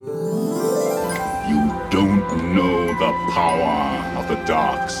don't know the power of the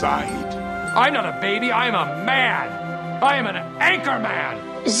dark side. I'm not a baby, I'm a man. I am an anchor man.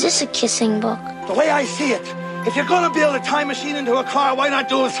 Is this a kissing book? The way I see it, if you're going to build a time machine into a car, why not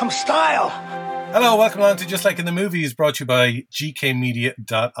do it with some style? Hello, welcome on to Just Like in the Movies, brought to you by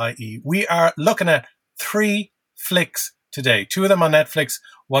gkmedia.ie. We are looking at 3 flicks today. 2 of them on Netflix,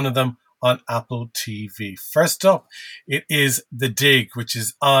 1 of them on Apple TV. First up, it is The Dig, which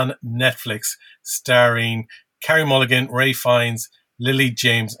is on Netflix, starring Carey Mulligan, Ray Fiennes, Lily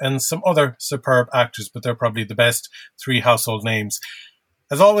James, and some other superb actors, but they're probably the best 3 household names.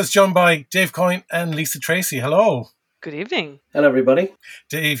 As always, joined by Dave Coyne and Lisa Tracy. Hello. Good evening. Hello, everybody.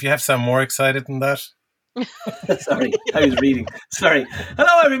 Dave, you have to sound more excited than that. Sorry, I was reading. Sorry.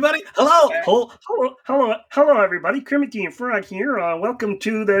 Hello, everybody. Hello, everybody. Kermit the Frog here. Welcome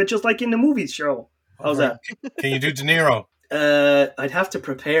to the Just Like in the Movies show. How's that? Can you do De Niro? I'd have to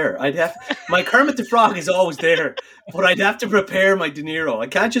prepare. My Kermit the Frog is always there, but I'd have to prepare my De Niro. I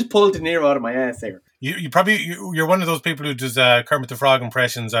can't just pull De Niro out of my ass there. You're one of those people who does Kermit the Frog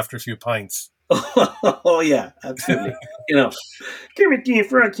impressions after a few pints. Oh yeah, absolutely. Kermit the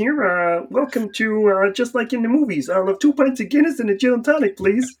Frog here. Welcome to Just Like in the Movies. I'll have 2 pints of Guinness and a gin and tonic,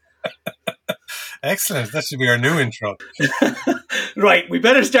 please. Excellent. That should be our new intro. Right, we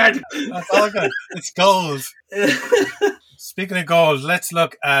better start. That's all good. It's gold. Speaking of gold, let's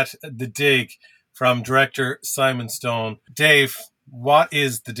look at The Dig from director Simon Stone. Dave, what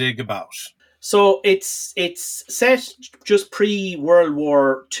is The Dig about? So it's set just pre-World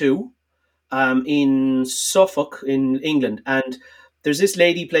War II in Suffolk, in England. And there's this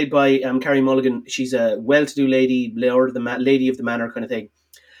lady played by Carey Mulligan. She's a well-to-do lady, lady of the manor kind of thing.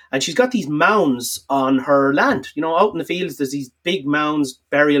 And she's got these mounds on her land. Out in the fields, there's these big mounds,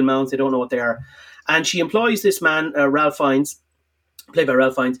 burial mounds. They don't know what they are. And she employs this man, Ralph Fiennes, played by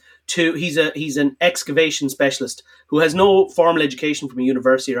Ralph Fiennes. He's an excavation specialist who has no formal education from a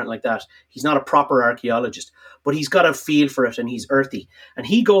university or anything like that. He's not a proper archaeologist, but he's got a feel for it and he's earthy. And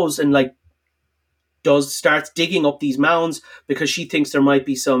he goes and starts digging up these mounds because she thinks there might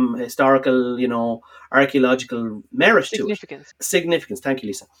be some historical, archaeological merit to it. Significance. Thank you,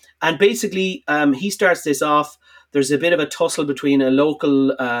 Lisa. And basically, he starts this off. There's a bit of a tussle between a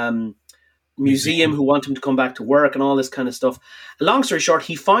local museum who want him to come back to work and all this kind of stuff. Long story short,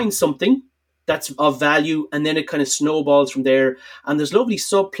 he finds something that's of value and then it kind of snowballs from there. And there's lovely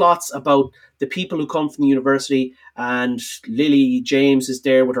subplots about the people who come from the university, and Lily James is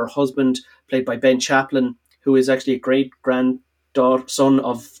there with her husband, played by Ben Chaplin, who is actually a great-son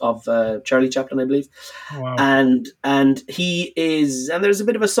of Charlie Chaplin, I believe. Wow. And he is, and there's a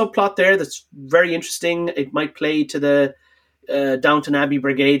bit of a subplot there that's very interesting. It might play to the Downton Abbey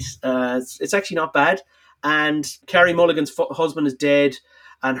Brigade. It's actually not bad. And Carey Mulligan's husband is dead,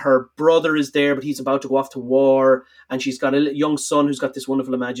 and her brother is there, but he's about to go off to war, and she's got a young son who's got this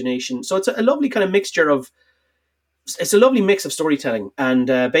wonderful imagination. So it's a lovely kind of mixture of, it's a lovely mix of storytelling, and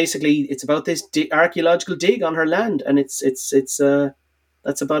basically it's about this archaeological dig on her land, and it's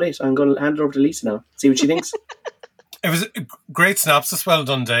that's about it. I'm going to hand it over to Lisa now, see what she thinks. It was a great synopsis. Well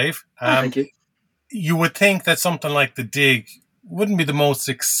done, Dave. Thank you. You would think that something like The Dig wouldn't be the most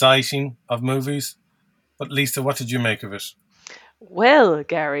exciting of movies, but Lisa, what did you make of it? Well,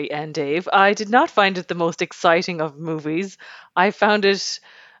 Gary and Dave, I did not find it the most exciting of movies. I found it,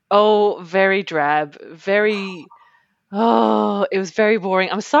 very drab, it was very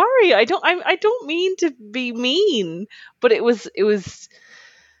boring. I'm sorry. I don't mean to be mean, but it was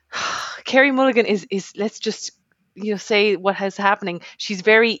Carey Mulligan is let's just say what is happening. She's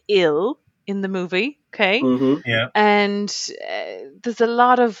very ill in the movie, okay? Mm-hmm. Yeah. And there's a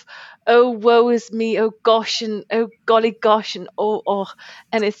lot of, oh, woe is me, oh gosh, and oh golly gosh, and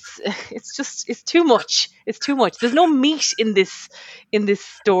and it's too much. It's too much. There's no meat in this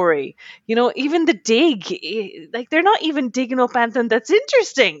story. Even The Dig, they're not even digging up anything that's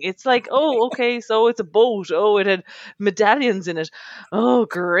interesting. It's like, oh, okay, so it's a boat. Oh, it had medallions in it. Oh,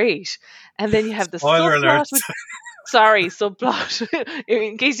 great. And then you have the Spoiler alert. Subplot.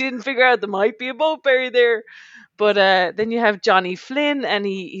 In case you didn't figure out, there might be a boat buried there. But then you have Johnny Flynn, and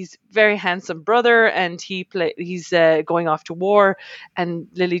he's very handsome brother, and he's going off to war, and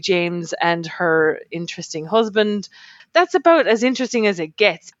Lily James and her interesting husband. That's about as interesting as it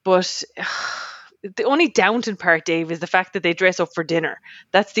gets. But the only Downton part, Dave, is the fact that they dress up for dinner.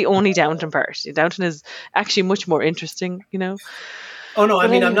 That's the only Downton part. Downton is actually much more interesting, Oh, no,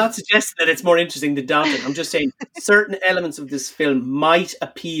 I'm not suggesting that it's more interesting than Downton. I'm just saying certain elements of this film might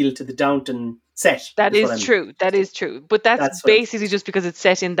appeal to the Downton set. That what I is mean. true. That is true. But that's That's what I mean. basically just because it's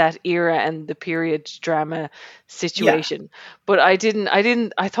set in that era and the period drama situation. But I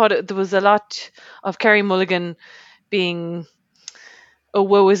thought there was a lot of Kerry Mulligan being, oh,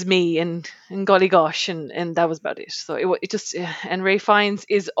 woe is me and golly gosh, and that was about it. So it just, and Ray Fiennes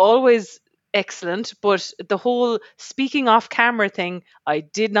is always excellent, but the whole speaking off camera thing I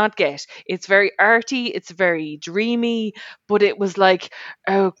did not get. It's very arty, it's very dreamy, but it was like,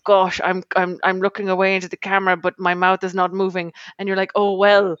 oh gosh, I'm looking away into the camera, but my mouth is not moving, and you're like, oh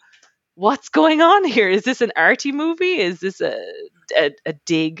well, what's going on here? Is this an arty movie? Is this a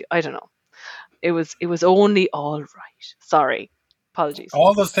dig? I don't know. It was only all right. Sorry, apologies.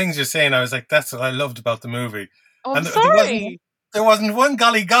 All those things you're saying, I was like, that's what I loved about the movie. Oh, I'm And sorry. there wasn't one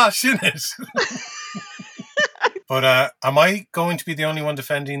golly gosh in it. But am I going to be the only one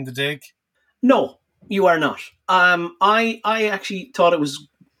defending the dig? No, you are not. I actually thought it was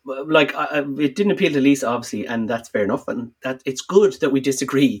it didn't appeal to Lisa, obviously, and that's fair enough. And that it's good that we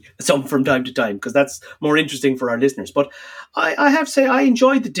disagree some from time to time, because that's more interesting for our listeners. But I have to say, I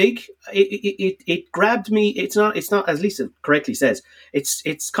enjoyed the dig. It grabbed me. It's not as Lisa correctly says.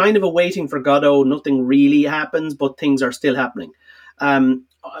 It's kind of a waiting for Godot. Nothing really happens, but things are still happening.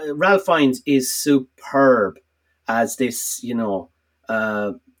 Ralph Fiennes is superb as this,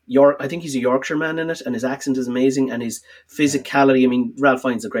 I think he's a Yorkshire man in it, and his accent is amazing, and his physicality. I mean, Ralph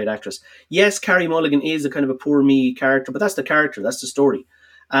Fiennes is a great actress. Yes, Carey Mulligan is a kind of a poor me character, but that's the character, that's the story.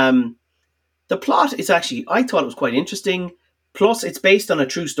 The plot is actually, I thought it was quite interesting. Plus, it's based on a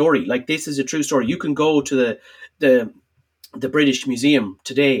true story. Like, this is a true story. You can go to the British Museum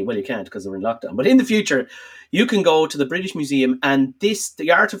today. Well, you can't because they're in lockdown. But in the future, you can go to the British Museum, and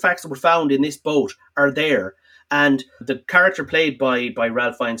the artifacts that were found in this boat are there. And the character played by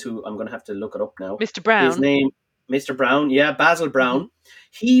Ralph Fiennes, who I'm going to have to look it up now. Mr. Brown. His name, Mr. Brown, yeah, Basil Brown.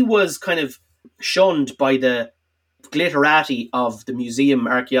 Mm-hmm. He was kind of shunned by the glitterati of the museum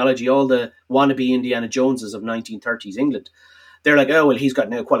archaeology, all the wannabe Indiana Joneses of 1930s England. They're like, oh, well, he's got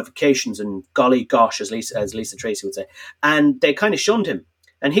no qualifications, and golly gosh, as Lisa Tracy would say. And they kind of shunned him.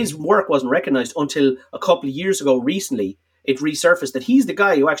 And his work wasn't recognised until a couple of years ago, recently. It resurfaced that he's the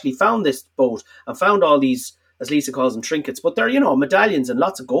guy who actually found this boat and found all these, as Lisa calls them, trinkets. But they're, medallions and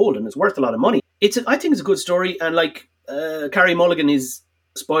lots of gold, and it's worth a lot of money. I think it's a good story. And like Carey Mulligan is,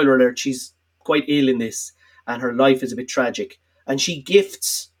 spoiler alert, she's quite ill in this, and her life is a bit tragic. And she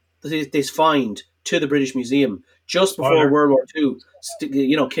gifts this find to the British Museum just before World War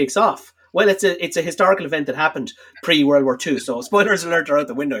II, kicks off. Well, it's a historical event that happened pre-World War II, so spoilers alert are out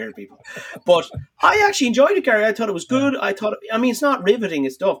the window here, people. But I actually enjoyed it, Gary. I thought it was good. It's not riveting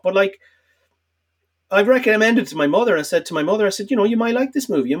and stuff, but like, I've recommended it to my mother. I said, you might like this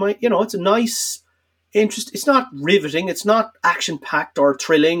movie. You might, it's a nice, it's not riveting. It's not action-packed or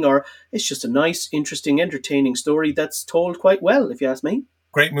thrilling, it's just a nice, interesting, entertaining story that's told quite well, if you ask me.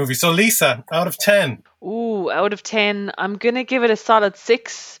 Great movie. So, Lisa, out of 10. Ooh, out of 10, I'm going to give it a solid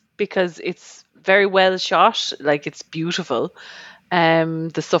 6 because it's very well shot. Like, it's beautiful.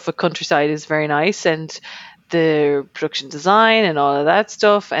 The Suffolk countryside is very nice, and the production design and all of that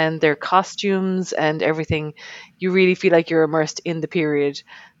stuff, and their costumes and everything, you really feel like you're immersed in the period.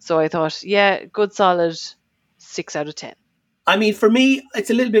 So I thought, yeah, good solid 6 out of 10. I mean, for me, it's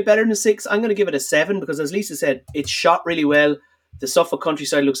a little bit better than a 6. I'm going to give it a 7 because, as Lisa said, it's shot really well. The Suffolk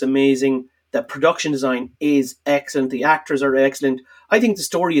countryside looks amazing. The production design is excellent. The actors are excellent. I think the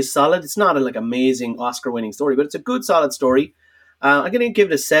story is solid. It's not like amazing Oscar-winning story, but it's a good, solid story. I'm going to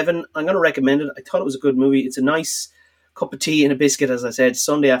give it a 7. I'm going to recommend it. I thought it was a good movie. It's a nice cup of tea and a biscuit, as I said,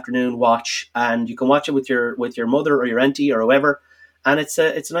 Sunday afternoon watch, and you can watch it with your mother or your auntie or whoever. And it's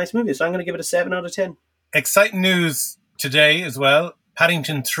a nice movie. So I'm going to give it a 7 out of 10. Exciting news today as well.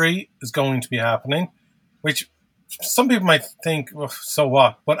 Paddington 3 is going to be happening, which some people might think, well, so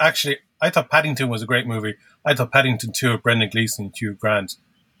what? But actually, I thought Paddington was a great movie. I thought Paddington 2 of Brendan Gleeson and Hugh Grant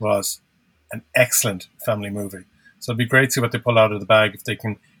was an excellent family movie. So it'd be great to see what they pull out of the bag if they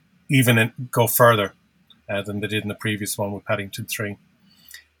can even go further than they did in the previous one with Paddington 3.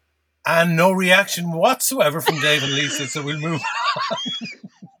 And no reaction whatsoever from Dave and Lisa, so we'll move on.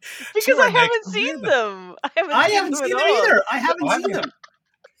 Because I haven't seen them. I haven't seen them either. I haven't seen them.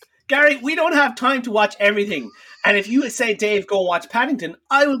 Gary, we don't have time to watch everything. And if you say, Dave, go watch Paddington,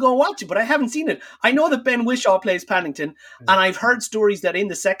 I will go watch it, but I haven't seen it. I know that Ben Whishaw plays Paddington, and I've heard stories that in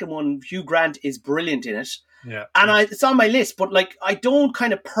the second one, Hugh Grant is brilliant in it. Yeah. And it's on my list, but like, I don't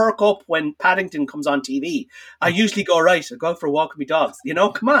kind of perk up when Paddington comes on TV. I usually go, right, I'll go out for a walk with my dogs,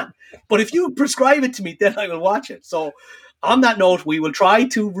 come on. But if you prescribe it to me, then I will watch it. So on that note, we will try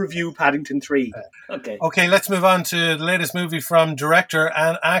to review Paddington 3. Okay, let's move on to the latest movie from director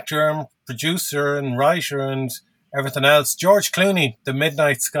and actor and producer and writer and everything else. George Clooney, The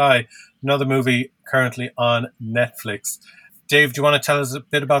Midnight Sky, another movie currently on Netflix. Dave, do you want to tell us a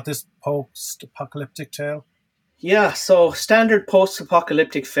bit about this post-apocalyptic tale? Yeah, so standard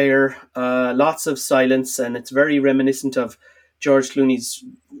post-apocalyptic fare, lots of silence, and it's very reminiscent of George Clooney's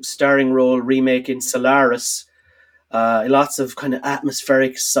starring role remake in Solaris. Lots of kind of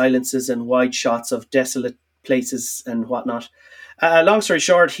atmospheric silences and wide shots of desolate places and whatnot. Long story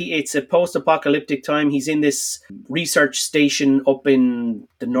short, it's a post-apocalyptic time. He's in this research station up in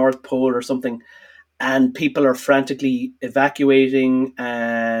the North Pole or something, and people are frantically evacuating,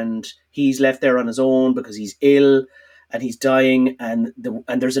 and he's left there on his own because he's ill and he's dying, and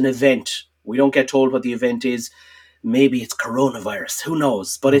there's an event. We don't get told what the event is. Maybe it's coronavirus. Who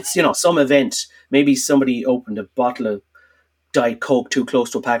knows? But it's, some event. Maybe somebody opened a bottle of Diet Coke too close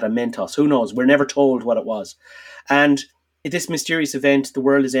to a packet of Mentos. Who knows? We're never told what it was. And this mysterious event, the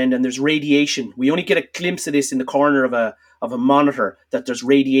world is ending, and there's radiation. We only get a glimpse of this in the corner of a monitor, that there's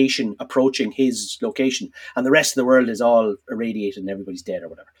radiation approaching his location, and the rest of the world is all irradiated and everybody's dead or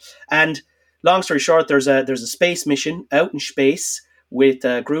whatever. And long story short, there's a space mission out in space with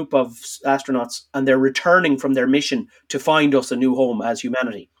a group of astronauts, and they're returning from their mission to find us a new home as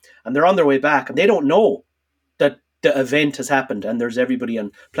humanity. And they're on their way back, and they don't know that the event has happened and there's everybody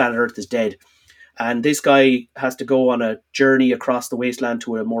on planet Earth is dead. And this guy has to go on a journey across the wasteland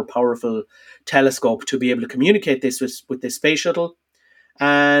to a more powerful telescope to be able to communicate this with this space shuttle.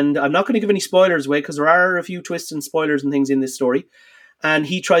 And I'm not going to give any spoilers away because there are a few twists and spoilers and things in this story. And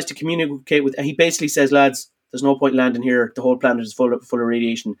he tries to communicate with, and he basically says, lads, there's no point landing here. The whole planet is full of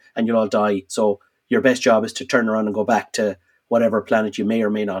radiation and you'll all die. So your best job is to turn around and go back to whatever planet you may or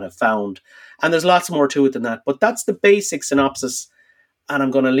may not have found. And there's lots more to it than that. But that's the basic synopsis. And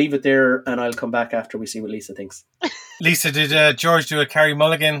I'm going to leave it there, and I'll come back after we see what Lisa thinks. Lisa, did George do a Carey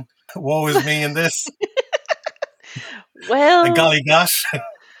Mulligan? Woe is me in this. Well, and golly gosh.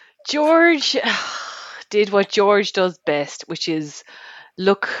 George did what George does best, which is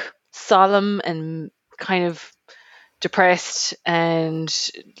look solemn and kind of depressed and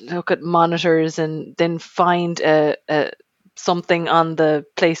look at monitors and then find something on the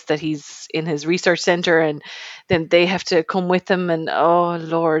place that he's in his research center, and then they have to come with him, and oh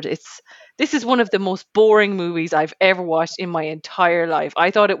Lord, this is one of the most boring movies I've ever watched in my entire life.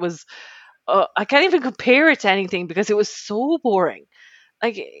 I thought it was I can't even compare it to anything because it was so boring.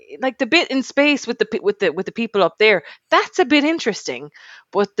 Like the bit in space with the people up there, that's a bit interesting,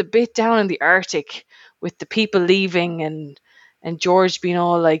 but the bit down in the Arctic with the people leaving and George being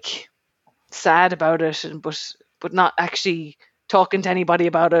all like sad about it, and but not actually talking to anybody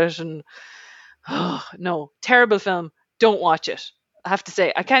about it, and no, terrible film. Don't watch it. I have to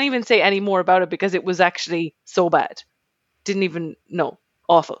say, I can't even say any more about it because it was actually so bad. Didn't even know.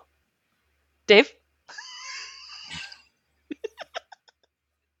 Awful. Dave?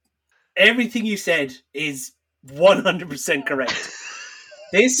 Everything you said is 100% correct.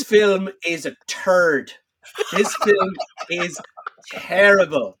 This film is a turd. This film is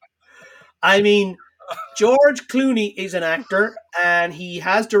terrible. I mean, George Clooney is an actor, and he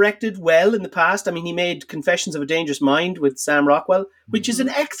has directed well in the past. I mean, he made Confessions of a Dangerous Mind with Sam Rockwell, which is an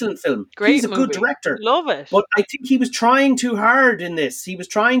excellent film. Great He's a movie. good director. Love it. But I think he was trying too hard in this. He was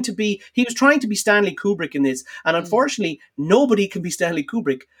trying to be Stanley Kubrick in this. And unfortunately, nobody can be Stanley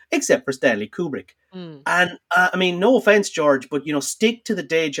Kubrick except for Stanley Kubrick. And I mean, no offense, George, but stick to the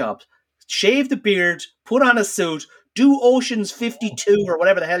day job. Shave the beard, put on a suit, do Ocean's 52 or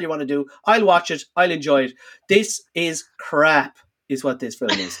whatever the hell you want to do. I'll watch it. I'll enjoy it. This is crap, is what this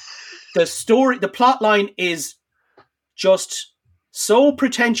film is. The story, the plot line is just so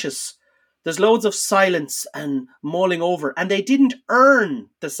pretentious. There's loads of silence and mulling over, and they didn't earn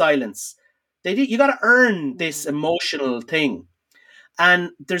the silence. You got to earn this emotional thing.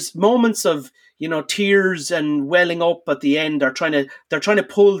 And there's moments of, tears and welling up at the end. They're trying to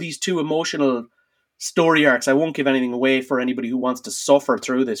pull these two emotional story arcs. I won't give anything away for anybody who wants to suffer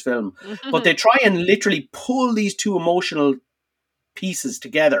through this film, but they try and literally pull these two emotional pieces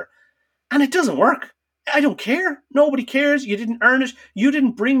together, and it doesn't work. I don't care. Nobody cares. You didn't earn it. You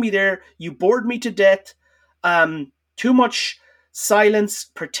didn't bring me there. You bored me to death. Too much silence,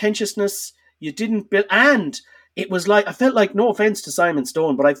 pretentiousness. You didn't build, and it was like, I felt like, no offense to Simon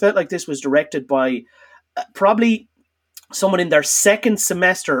Stone, but I felt like this was directed by probably someone in their second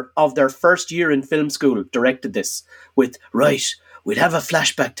semester of their first year in film school directed this with, right, we'll have a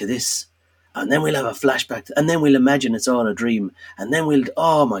flashback to this, and then we'll have a flashback, and then we'll imagine it's all a dream, and then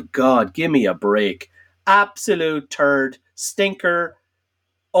oh my God, give me a break. Absolute turd, stinker.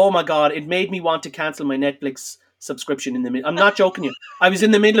 Oh my God, it made me want to cancel my Netflix subscription in the middle. I'm not joking you. I was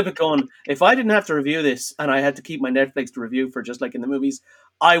in the middle of it going, if I didn't have to review this and I had to keep my Netflix to review for Just Like in the Movies,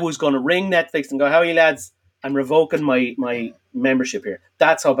 I was going to ring Netflix and go, how are you lads? I'm revoking my membership here.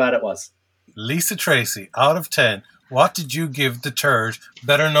 That's how bad it was. Lisa Tracy, out of 10, what did you give The Turd,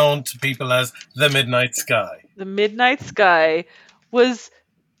 better known to people as The Midnight Sky? The Midnight Sky was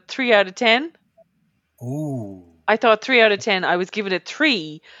 3 out of 10. Ooh. I thought 3 out of 10. I was giving it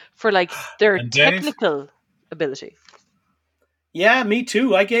 3 for like their And Dave? technical ability. Yeah, me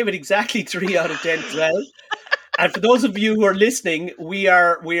too. I gave it exactly 3 out of 10 as well. And for those of you who are listening, we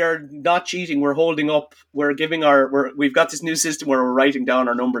are not cheating. We're holding up. We've got this new system where we're writing down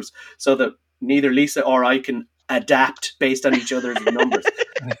our numbers so that neither Lisa or I can adapt based on each other's numbers.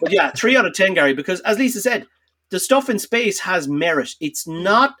 But yeah, 3 out of 10, Gary, because as Lisa said, the stuff in space has merit. It's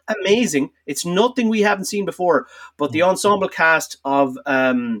not amazing. It's nothing we haven't seen before. But the ensemble cast of,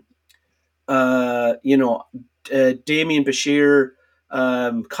 Damien Bashir,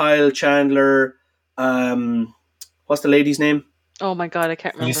 Kyle Chandler, what's the lady's name? Oh my God, I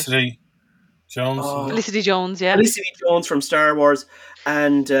can't remember. Felicity Jones. Felicity Jones, yeah. Felicity Jones from Star Wars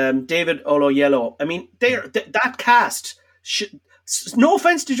and David Oyelowo. I mean, that cast no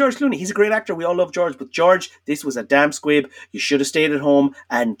offense to George Clooney, he's a great actor. We all love George, but George, this was a damn squib. You should have stayed at home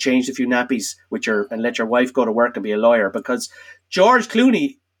and changed a few nappies and let your wife go to work and be a lawyer, because George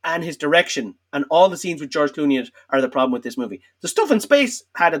Clooney and his direction and all the scenes with George Clooney in it are the problem with this movie. The stuff in space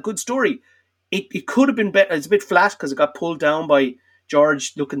had a good story. It could have been better. It's a bit flat because it got pulled down by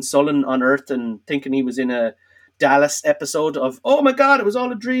George looking sullen on Earth and thinking he was in a Dallas episode of, oh my God, it was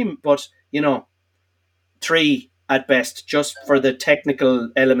all a dream. But, 3 at best, just for the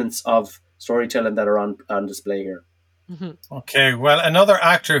technical elements of storytelling that are on display here. Mm-hmm. Okay, well, another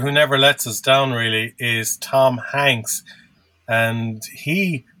actor who never lets us down, really, is Tom Hanks. And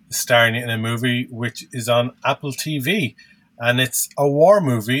he is starring in a movie which is on Apple TV. And it's a war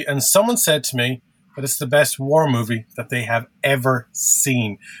movie. And someone said to me that it's the best war movie that they have ever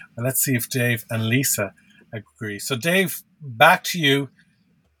seen. Well, let's see if Dave and Lisa agree. So, Dave, back to you.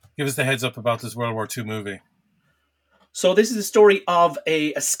 Give us the heads up about this World War II movie. So this is the story of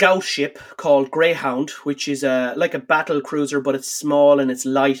a scout ship called Greyhound, which is like a battle cruiser, but it's small and it's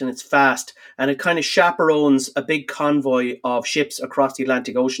light and it's fast. And it kind of chaperones a big convoy of ships across the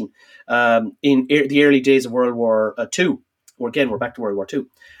Atlantic Ocean in the early days of World War II. Again, we're back to World War II.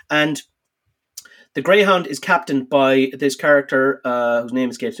 And the Greyhound is captained by this character whose name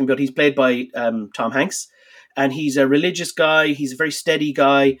escapes me, but he's played by Tom Hanks. And he's a religious guy. He's a very steady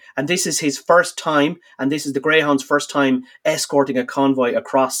guy. And this is his first time. And this is the Greyhound's first time escorting a convoy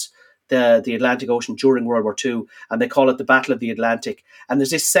across the Atlantic Ocean during World War II. And they call it the Battle of the Atlantic. And there's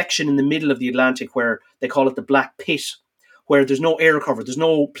this section in the middle of the Atlantic where they call it the Black Pit, where there's no air cover. There's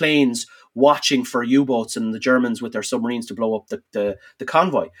no planes watching for U-boats and the Germans with their submarines to blow up the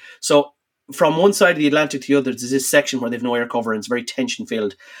convoy. So from one side of the Atlantic to the other, there's this section where they've no air cover and it's very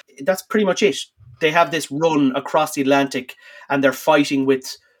tension-filled. That's pretty much it. They have this run across the Atlantic and they're fighting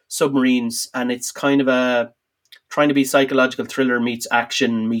with submarines, and it's kind of trying to be psychological thriller meets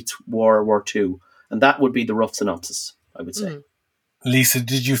action meets World War II. And that would be the rough synopsis, I would say. Lisa,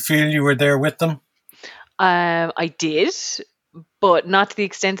 did you feel you were there with them? I did, but not to the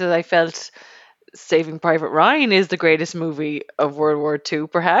extent that I felt Saving Private Ryan is the greatest movie of World War II,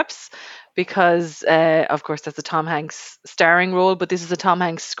 perhaps. Because, of course, that's a Tom Hanks starring role, but this is a Tom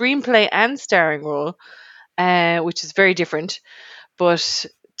Hanks screenplay and starring role, which is very different. But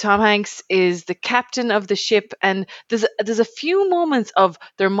Tom Hanks is the captain of the ship, and there's a few moments of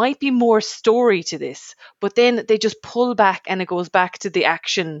there might be more story to this, but then they just pull back and it goes back to the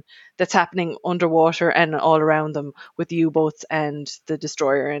action that's happening underwater and all around them with the U-boats and the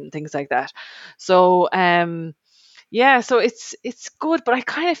destroyer and things like that. So, so it's good, but I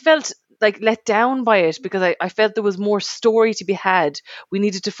kind of felt like let down by it because I felt there was more story to be had. We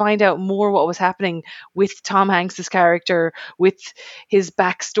needed to find out more what was happening with Tom Hanks's character, with his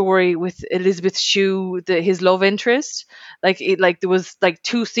backstory, with Elizabeth Shue, his love interest. There was like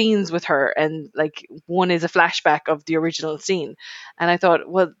 2 scenes with her, and like one is a flashback of the original scene. And I thought,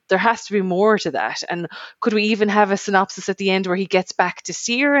 well, there has to be more to that. And could we even have a synopsis at the end where he gets back to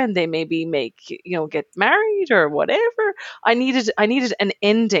see her and they maybe get married or whatever? I needed an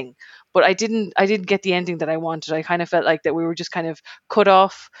ending. But I didn't get the ending that I wanted. I kind of felt like that we were just kind of cut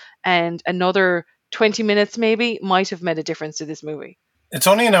off, and another 20 minutes maybe might have made a difference to this movie. It's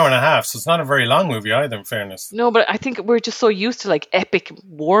only an hour and a half, so it's not a very long movie either, in fairness. No, but I think we're just so used to like epic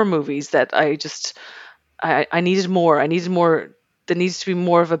war movies that I needed more. There needs to be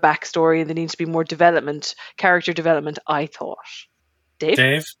more of a backstory, and there needs to be more development, character development, I thought.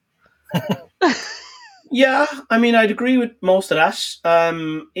 Dave? Yeah, I mean, I'd agree with most of that.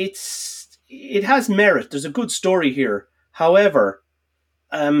 It has merit. There's a good story here. However,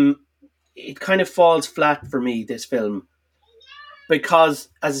 it kind of falls flat for me, this film, because,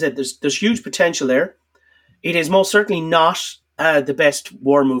 as I said, there's huge potential there. It is most certainly not the best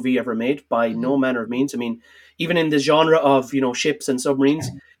war movie ever made by no manner of means. I mean, even in the genre of ships and submarines,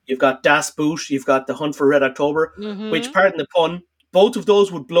 you've got Das Boot, you've got The Hunt for Red October, which, pardon the pun, both of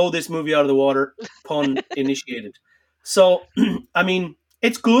those would blow this movie out of the water, pun initiated. So, I mean,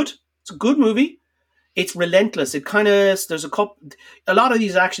 it's good. It's a good movie. It's relentless. It kind of, there's a lot of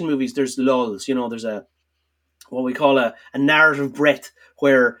these action movies, there's lulls, there's what we call a narrative breath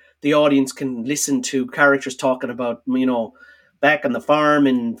where the audience can listen to characters talking about, back on the farm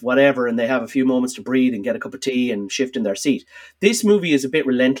and whatever, and they have a few moments to breathe and get a cup of tea and shift in their seat. This movie is a bit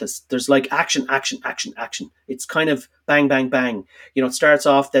relentless. There's like action, action, action, action. It's kind of bang, bang, bang. It starts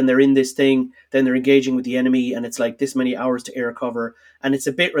off, then they're in this thing, then they're engaging with the enemy, and it's like this many hours to air cover, and it's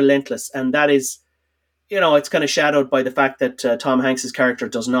a bit relentless. And that is, it's kind of shadowed by the fact that Tom Hanks's character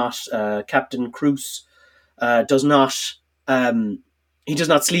does not, Captain Cruz, does not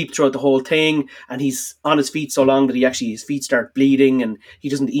sleep throughout the whole thing, and he's on his feet so long that his feet start bleeding, and he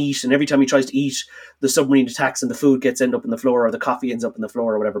doesn't eat, and every time he tries to eat, the submarine attacks and the food gets end up on the floor, or the coffee ends up on the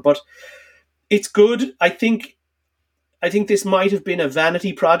floor, or whatever. But it's good. I think this might have been a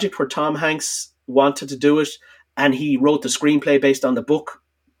vanity project where Tom Hanks wanted to do it, and he wrote the screenplay based on the book.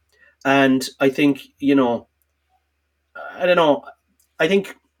 And I think, I don't know, I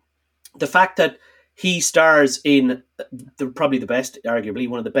think the fact that he stars in probably the best, arguably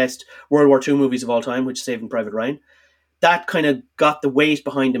one of the best World War II movies of all time, which is Saving Private Ryan, that kind of got the weight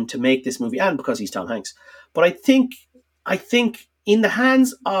behind him to make this movie, and because he's Tom Hanks. But I think in the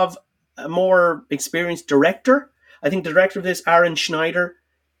hands of a more experienced director, I think the director of this, Aaron Schneider,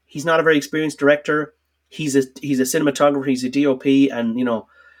 he's not a very experienced director. He's a cinematographer, he's a DOP, and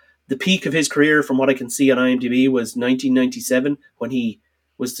the peak of his career, from what I can see on IMDb, was 1997 when he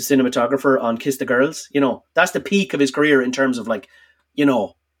was the cinematographer on Kiss the Girls. That's the peak of his career in terms of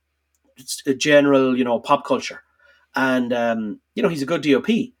general, pop culture. And, he's a good DOP.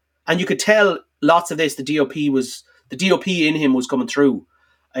 And you could tell lots of this, the DOP in him was coming through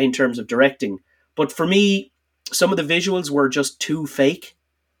in terms of directing. But for me, some of the visuals were just too fake.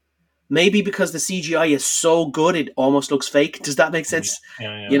 Maybe because the CGI is so good, it almost looks fake. Does that make sense?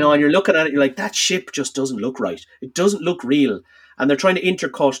 Yeah. And you're looking at it, you're like, that ship just doesn't look right. It doesn't look real. And they're trying to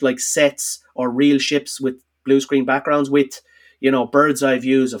intercut like sets or real ships with blue screen backgrounds with, bird's eye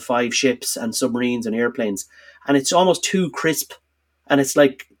views of 5 ships and submarines and airplanes. And it's almost too crisp. And it's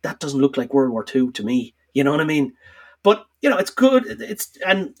like, that doesn't look like World War II to me. You know what I mean? But, it's good.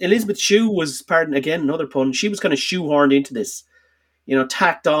 And Elizabeth Shue was, pardon again, another pun, she was kind of shoehorned into this,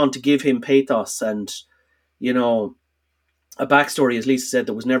 tacked on to give him pathos and, a backstory, as Lisa said,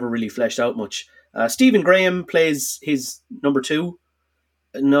 that was never really fleshed out much. Stephen Graham plays his number 2,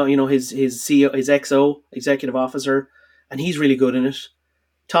 his CEO, his XO, executive officer, and he's really good in it.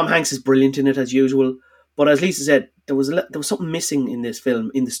 Tom Hanks is brilliant in it as usual, but as Lisa said, there was something missing in this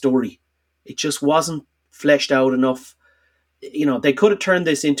film, in the story. It just wasn't fleshed out enough. They could have turned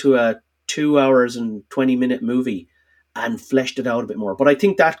this into a 2 hours and 20-minute movie and fleshed it out a bit more. But I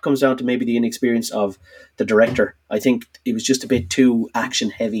think that comes down to maybe the inexperience of the director. I think it was just a bit too action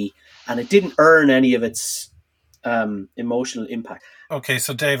heavy, and it didn't earn any of its emotional impact. Okay,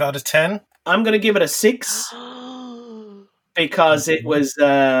 so Dave, out of 10? I'm going to give it a 6 because it was,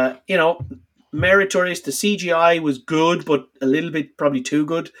 meritorious. The CGI was good, but a little bit probably too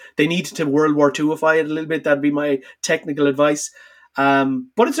good. They needed to World War II-ify it a little bit. That'd be my technical advice.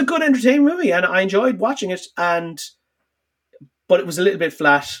 But it's a good entertainment movie, and I enjoyed watching it. But it was a little bit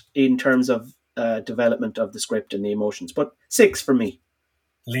flat in terms of development of the script and the emotions. But 6 for me.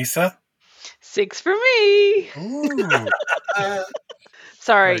 Lisa? 6 for me.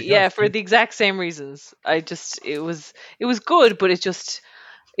 Sorry, yeah, for the exact same reasons. It was good, but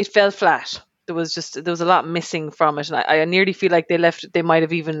it fell flat. There was a lot missing from it, and I nearly feel like they might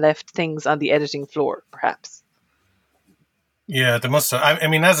have even left things on the editing floor, perhaps. Yeah, they must have. I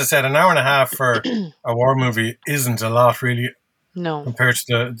mean, as I said, an hour and a half for a war movie isn't a lot, really. No. Compared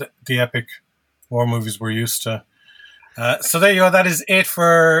to the epic war movies we're used to. So there you go. That is it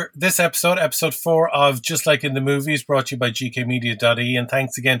for this episode 4 of Just Like in the Movies, brought to you by gkmedia.ie. And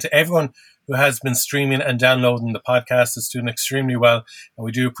thanks again to everyone who has been streaming and downloading the podcast. It's doing extremely well, and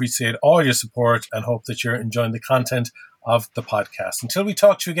we do appreciate all your support and hope that you're enjoying the content of the podcast. Until we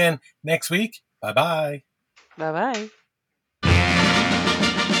talk to you again next week, bye-bye. Bye-bye.